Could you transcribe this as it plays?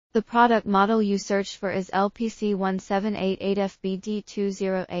The product model you searched for is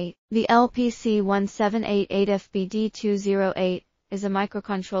LPC1788FBD208. The LPC1788FBD208 is a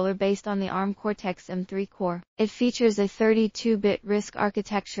microcontroller based on the ARM Cortex-M3 core. It features a 32-bit RISC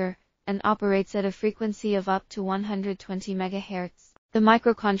architecture and operates at a frequency of up to 120 MHz. The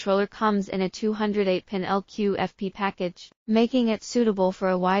microcontroller comes in a 208-pin LQFP package, making it suitable for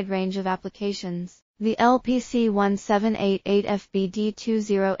a wide range of applications. The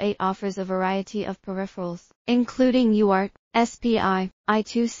LPC1788FBD208 offers a variety of peripherals, including UART, SPI,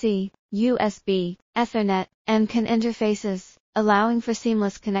 I2C, USB, Ethernet, and CAN interfaces, allowing for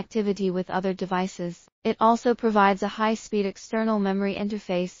seamless connectivity with other devices. It also provides a high-speed external memory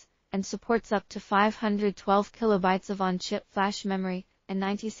interface and supports up to 512 kilobytes of on-chip flash memory and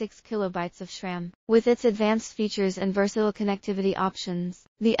 96 kilobytes of SRAM. With its advanced features and versatile connectivity options,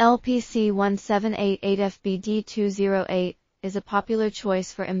 the LPC1788FBD208 is a popular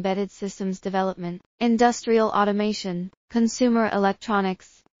choice for embedded systems development, industrial automation, consumer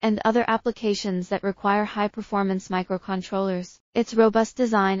electronics, and other applications that require high-performance microcontrollers. Its robust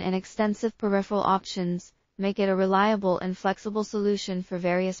design and extensive peripheral options make it a reliable and flexible solution for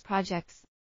various projects.